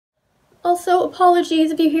Also,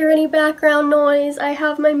 apologies if you hear any background noise. I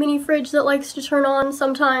have my mini fridge that likes to turn on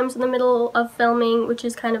sometimes in the middle of filming, which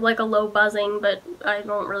is kind of like a low buzzing, but I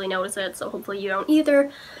don't really notice it, so hopefully you don't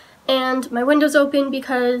either. And my window's open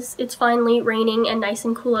because it's finally raining and nice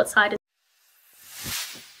and cool outside.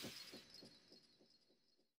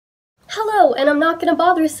 Hello, and I'm not gonna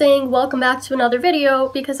bother saying welcome back to another video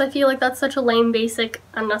because I feel like that's such a lame, basic,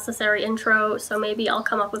 unnecessary intro, so maybe I'll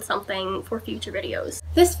come up with something for future videos.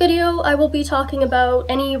 This video, I will be talking about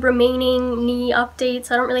any remaining knee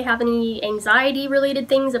updates. I don't really have any anxiety-related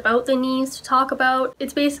things about the knees to talk about.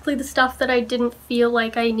 It's basically the stuff that I didn't feel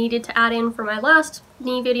like I needed to add in for my last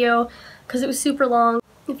knee video because it was super long.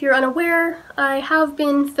 If you're unaware, I have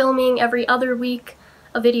been filming every other week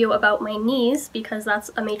a video about my knees because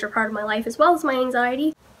that's a major part of my life as well as my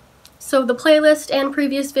anxiety. So the playlist and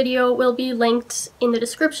previous video will be linked in the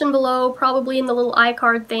description below, probably in the little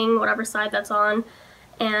iCard thing, whatever side that's on,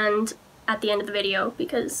 and at the end of the video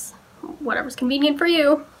because whatever's convenient for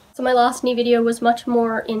you. So my last knee video was much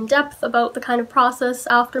more in depth about the kind of process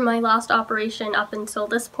after my last operation up until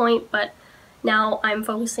this point, but now I'm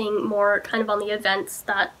focusing more kind of on the events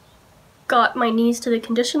that got my knees to the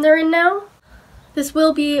condition they're in now. This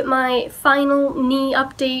will be my final knee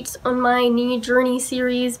update on my knee journey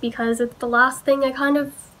series because it's the last thing I kind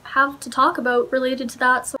of have to talk about related to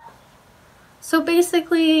that. So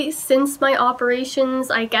basically, since my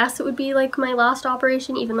operations, I guess it would be like my last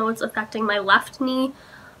operation, even though it's affecting my left knee.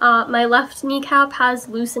 My left kneecap has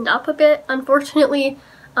loosened up a bit, unfortunately,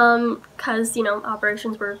 because, you know,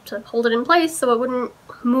 operations were to hold it in place so it wouldn't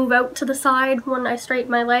move out to the side when I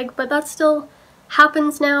straighten my leg, but that's still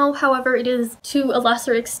happens now. However, it is to a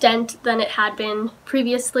lesser extent than it had been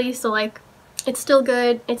previously, so like it's still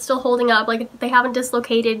good, it's still holding up, like they haven't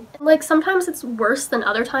dislocated. Like sometimes it's worse than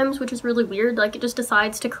other times, which is really weird. Like it just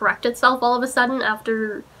decides to correct itself all of a sudden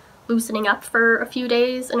after loosening up for a few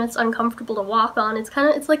days, and it's uncomfortable to walk on.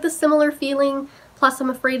 It's like the similar feeling, plus I'm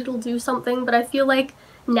afraid it'll do something, but I feel like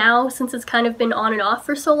now, since it's kind of been on and off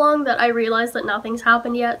for so long, that I realize that nothing's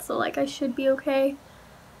happened yet, so like I should be okay.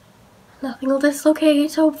 Nothing will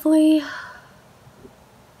dislocate, hopefully.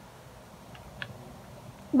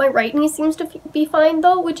 My right knee seems to be fine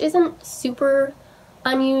though, which isn't super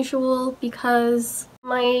unusual because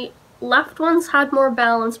my left one's had more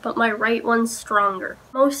balance, but my right one's stronger.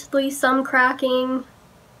 Mostly some cracking.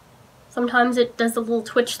 Sometimes it does the little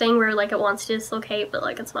twitch thing where like it wants to dislocate, but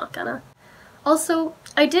like it's not gonna. Also,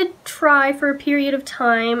 I did try for a period of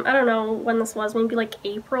time, I don't know when this was, maybe like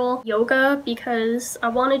April, yoga, because I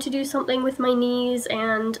wanted to do something with my knees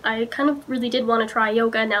and I kind of really did want to try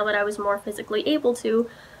yoga now that I was more physically able to,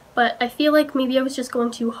 but I feel like maybe I was just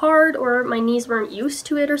going too hard or my knees weren't used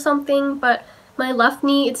to it or something. But my left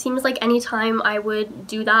knee, it seems like anytime I would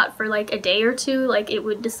do that for like a day or two, like it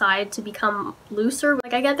would decide to become looser.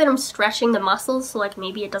 Like I get that I'm stretching the muscles, so like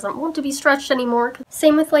maybe it doesn't want to be stretched anymore.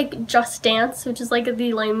 Same with like Just Dance, which is like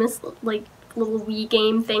the lamest like little Wii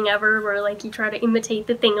game thing ever where like you try to imitate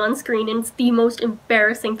the thing on screen and it's the most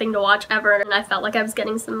embarrassing thing to watch ever, and I felt like I was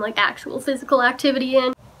getting some like actual physical activity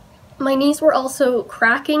in. My knees were also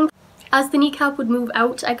cracking. As the kneecap would move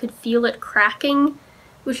out, I could feel it cracking,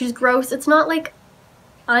 which is gross. It's not like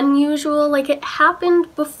unusual, like it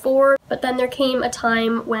happened before, but then there came a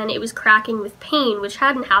time when it was cracking with pain, which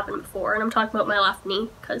hadn't happened before, and I'm talking about my left knee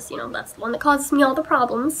because, you know, that's the one that causes me all the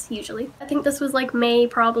problems, usually. I think this was like May,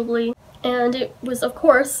 probably, and it was, of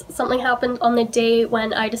course, something happened on the day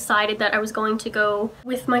when I decided that I was going to go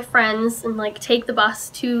with my friends and like take the bus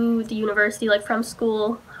to the university, like from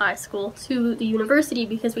school, high school, to the university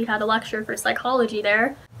because we had a lecture for psychology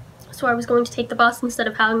there. So I was going to take the bus instead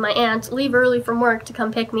of having my aunt leave early from work to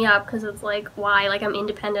come pick me up because it's like, why? Like I'm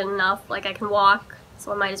independent enough, like I can walk,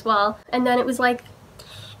 so I might as well. And then it was like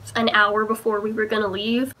an hour before we were gonna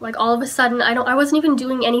leave. Like all of a sudden, I wasn't even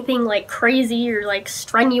doing anything like crazy or like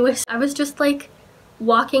strenuous. I was just like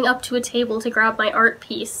walking up to a table to grab my art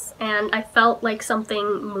piece and I felt like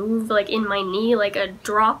something move like in my knee, like a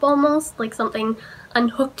drop almost, like something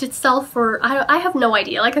unhooked itself, or I have no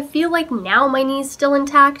idea. Like I feel like now my knee's still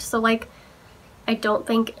intact, so like I don't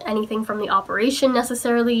think anything from the operation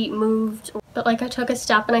necessarily moved, but like I took a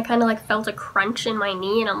step and I kind of like felt a crunch in my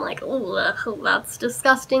knee and I'm like, oh, that's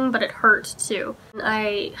disgusting, but it hurt too. And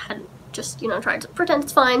I had just, you know, tried to pretend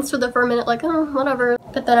it's fine, stood there for a minute like, oh, whatever.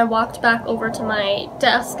 But then I walked back over to my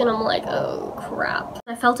desk and I'm like, oh crap.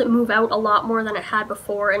 I felt it move out a lot more than it had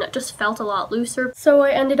before and it just felt a lot looser. So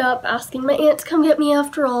I ended up asking my aunt to come get me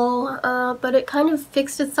after all, but it kind of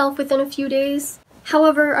fixed itself within a few days.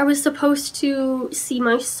 However, I was supposed to see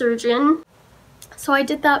my surgeon So I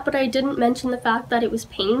did that, but I didn't mention the fact that it was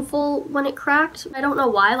painful when it cracked. I don't know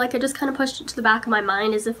why, like I just kind of pushed it to the back of my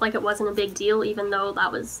mind as if like it wasn't a big deal, even though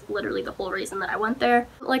that was literally the whole reason that I went there.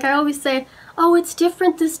 Like I always say, oh, it's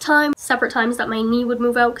different this time. Separate times that my knee would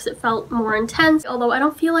move out because it felt more intense, although I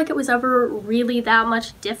don't feel like it was ever really that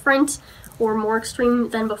much different or more extreme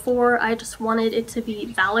than before. I just wanted it to be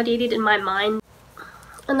validated in my mind.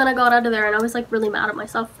 And then I got out of there and I was like really mad at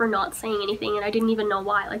myself for not saying anything, and I didn't even know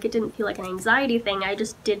why. Like it didn't feel like an anxiety thing, I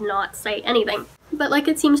just did not say anything. But like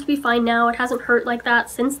it seems to be fine now. It hasn't hurt like that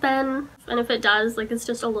since then, and if it does, like it's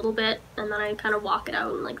just a little bit and then I kind of walk it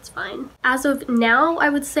out and like it's fine. As of now, I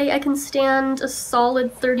would say I can stand a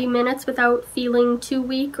solid 30 minutes without feeling too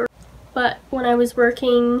weak. But when I was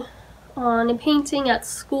working on a painting at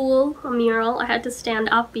school, a mural, I had to stand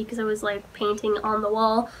up because I was like painting on the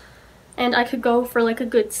wall. And I could go for like a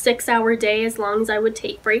good 6-hour day as long as I would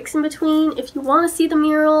take breaks in between. If you want to see the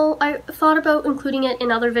mural, I thought about including it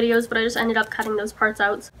in other videos, but I just ended up cutting those parts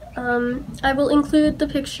out. I will include the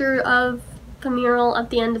picture of the mural at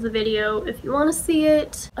the end of the video if you want to see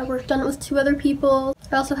it. I worked on it with 2 other people.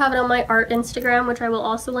 I also have it on my art Instagram, which I will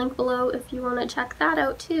also link below if you want to check that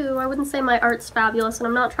out too. I wouldn't say my art's fabulous, and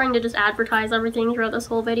I'm not trying to just advertise everything throughout this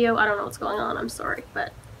whole video. I don't know what's going on, I'm sorry,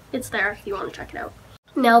 but it's there if you want to check it out.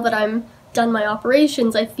 Now that I'm done my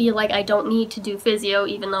operations, I feel like I don't need to do physio,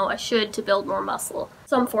 even though I should, to build more muscle.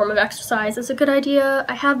 Some form of exercise is a good idea.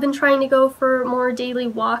 I have been trying to go for more daily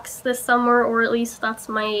walks this summer, or at least that's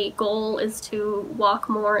my goal, is to walk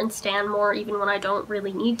more and stand more even when I don't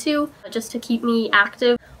really need to, just to keep me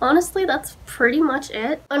active. Honestly, that's pretty much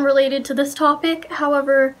it. Unrelated to this topic,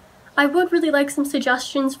 however, I would really like some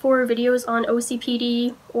suggestions for videos on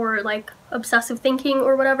OCPD or like obsessive thinking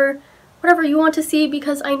or whatever you want to see,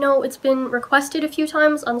 because I know it's been requested a few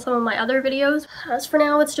times on some of my other videos. As for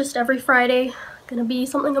now, it's just every Friday gonna be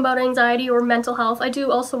something about anxiety or mental health. I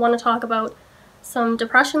do also want to talk about some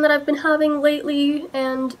depression that I've been having lately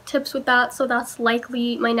and tips with that, so that's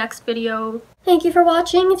likely my next video. Thank you for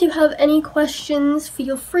watching. If you have any questions,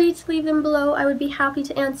 feel free to leave them below. I would be happy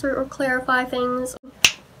to answer or clarify things.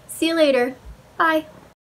 See you later. Bye.